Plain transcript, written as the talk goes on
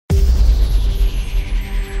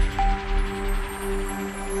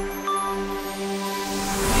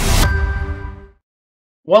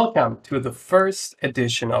Welcome to the first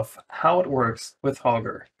edition of How It Works with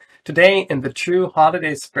Holger. Today, in the true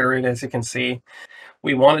holiday spirit, as you can see,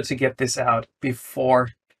 we wanted to get this out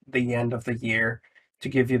before the end of the year to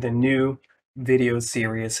give you the new video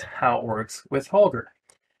series, How It Works with Holger.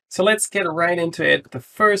 So let's get right into it. The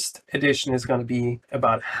first edition is going to be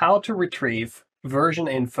about how to retrieve version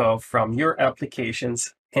info from your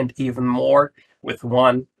applications and even more with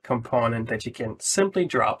one component that you can simply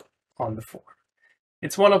drop on the form.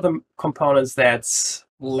 It's one of the components that's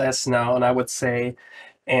less known, I would say,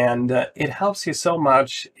 and it helps you so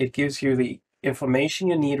much. It gives you the information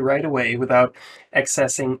you need right away without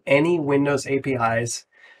accessing any Windows APIs.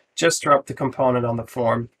 Just drop the component on the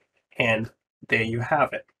form, and there you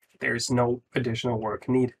have it. There's no additional work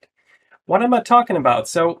needed. What am I talking about?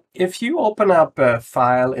 So if you open up a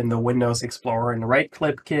file in the Windows Explorer and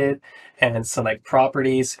right-click it and select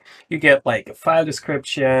Properties, you get like a file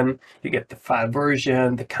description, you get the file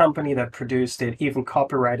version, the company that produced it, even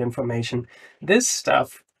copyright information. This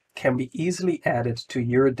stuff can be easily added to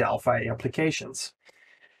your Delphi applications.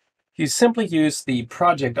 You simply use the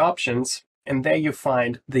project options, and there you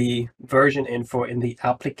find the version info in the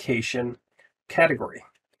application category.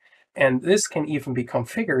 And this can even be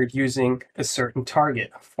configured using a certain target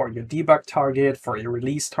for your debug target, for your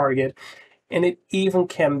release target. And it even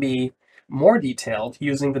can be more detailed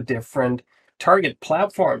using the different target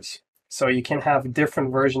platforms. So you can have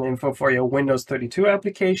different version info for your Windows 32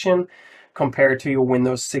 application compared to your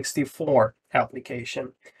Windows 64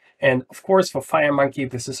 application. And of course, for FireMonkey,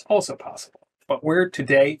 this is also possible. But we're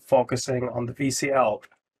today focusing on the VCL.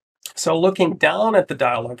 So looking down at the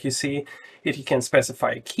dialog, you see if you can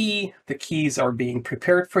specify a key, the keys are being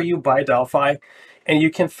prepared for you by Delphi, and you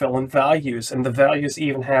can fill in values. And the values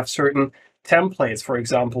even have certain templates. For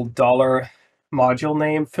example, $module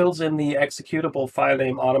name fills in the executable file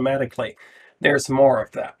name automatically. There's more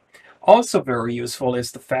of that. Also very useful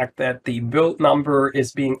is the fact that the build number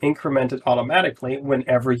is being incremented automatically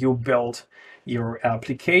whenever you build your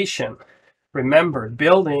application. Remember,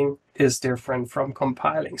 building is different from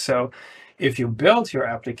compiling. So if you build your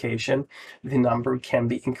application, the number can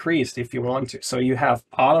be increased if you want to. So you have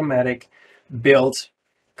automatic build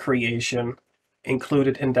creation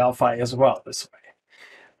included in Delphi as well this way.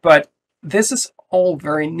 But this is all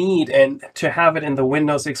very neat, and to have it in the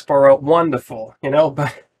Windows Explorer, wonderful,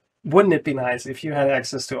 but wouldn't it be nice if you had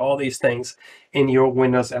access to all these things in your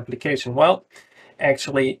Windows application? Well,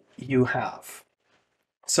 actually you have.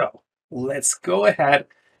 So let's go ahead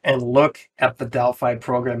and look at the Delphi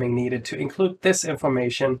programming needed to include this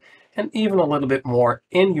information and even a little bit more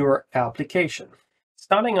in your application.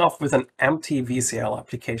 Starting off with an empty VCL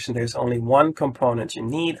application, there's only one component you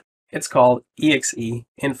need. It's called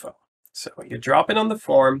executable. So you drop it on the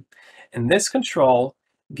form, and this control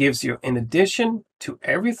gives you, in addition to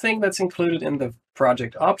everything that's included in the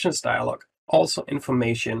project options dialog, also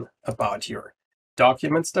information about your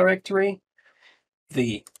documents directory,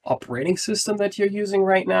 the operating system that you're using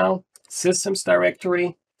right now, systems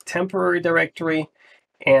directory, temporary directory,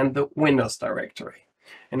 and the Windows directory.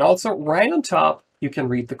 And also right on top, you can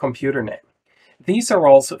read the computer name. These are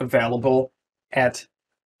also available at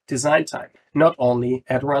design time, not only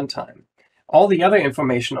at runtime. All the other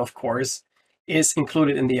information, of course, is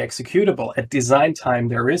included in the executable. At design time,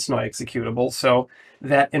 there is no executable, so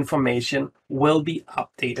that information will be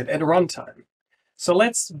updated at runtime. So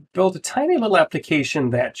let's build a tiny little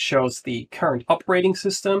application that shows the current operating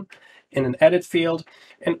system in an edit field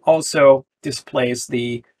and also displays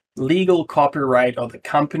the legal copyright or the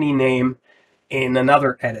company name in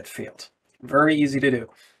another edit field. Very easy to do.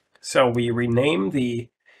 So we rename the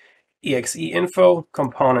TEXEInfo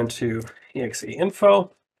component to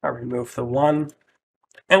TEXEInfo. I remove the one,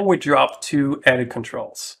 and we drop two edit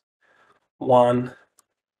controls, 1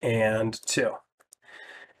 and 2.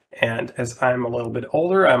 And as I'm a little bit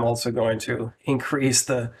older, I'm also going to increase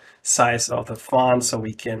the size of the font so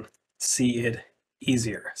we can see it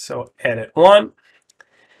easier. So edit 1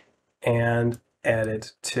 and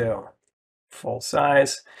edit 2, full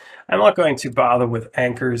size. I'm not going to bother with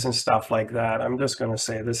anchors and stuff like that. I'm just going to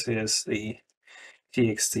say this is the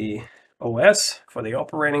TXT OS for the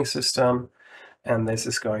operating system, and this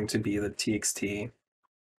is going to be the TXT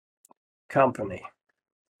company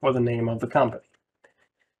for the name of the company.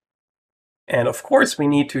 And of course, we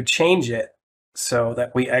need to change it so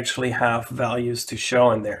that we actually have values to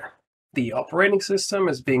show in there. The operating system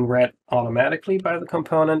is being read automatically by the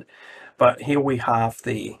component, but here we have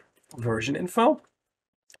the version info.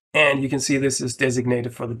 And you can see this is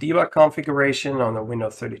designated for the debug configuration on the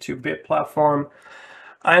Windows 32-bit platform.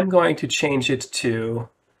 I'm going to change it to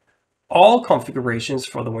all configurations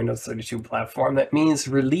for the Windows 32 platform. That means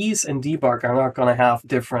release and debug are not going to have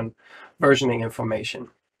different versioning information.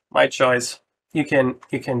 My choice. You can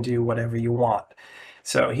do whatever you want.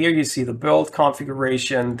 So here you see the build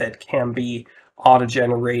configuration that can be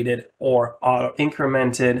auto-generated or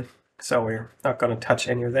auto-incremented. So we're not going to touch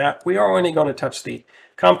any of that. We are only going to touch the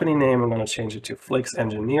company name. I'm going to change it to Flix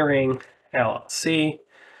Engineering LLC.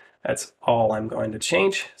 That's all I'm going to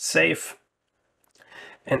change. Save.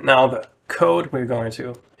 And now the code, we're going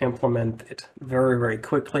to implement it very, very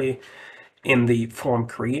quickly in the form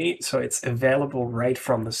create. So it's available right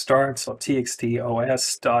from the start. So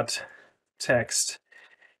txt.os.text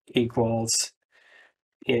equals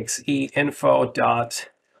exeinfo dot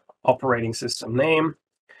operating system name.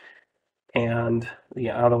 And the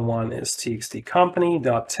other one is txt company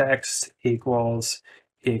dot text equals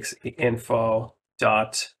exeinfo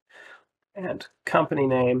dot and company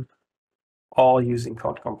name, all using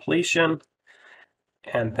code completion.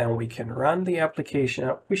 And then we can run the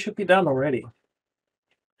application. We should be done already.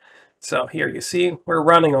 So here you see we're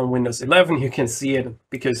running on Windows 11. You can see it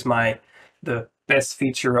because the best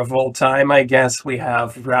feature of all time, I guess, we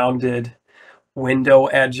have rounded window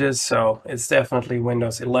edges. So it's definitely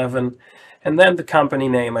Windows 11. And then the company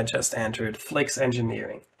name I just entered, Flix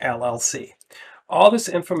Engineering LLC. All this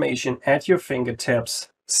information at your fingertips.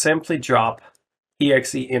 Simply drop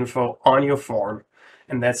TEXEInfo on your form,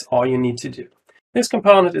 and that's all you need to do. This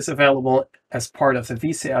component is available as part of the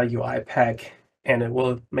VCL UI Pack, and it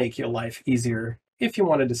will make your life easier if you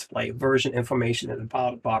want to display version information in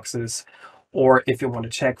about boxes, or if you want to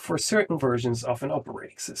check for certain versions of an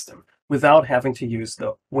operating system without having to use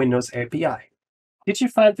the Windows API. Did you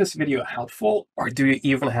find this video helpful, or do you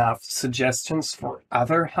even have suggestions for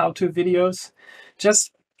other how-to videos?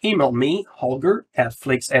 Just email me, Holger, at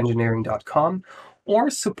flixengineering.com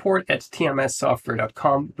or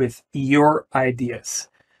support@tmssoftware.com with your ideas.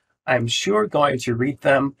 I'm sure going to read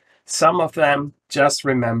them. Some of them, just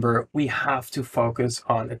remember, we have to focus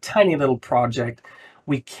on a tiny little project.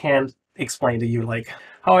 We can't explain to you, like,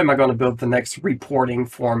 how am I going to build the next reporting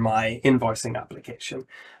for my invoicing application?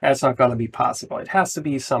 That's not going to be possible. It has to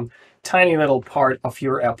be some tiny little part of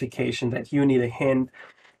your application that you need a hint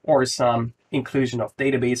or some inclusion of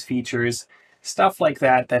database features, stuff like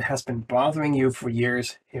that that has been bothering you for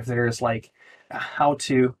years. If there's like a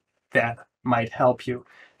how-to that might help you,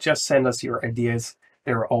 just send us your ideas.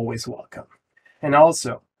 They're always welcome. And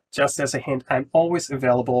also, just as a hint, I'm always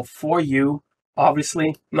available for you.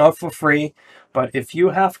 Obviously, not for free, but if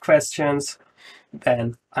you have questions,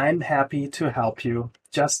 then I'm happy to help you.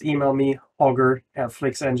 Just email me, Holger at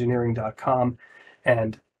flixengineering.com,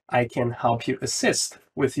 and I can help you assist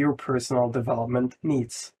with your personal development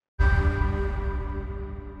needs.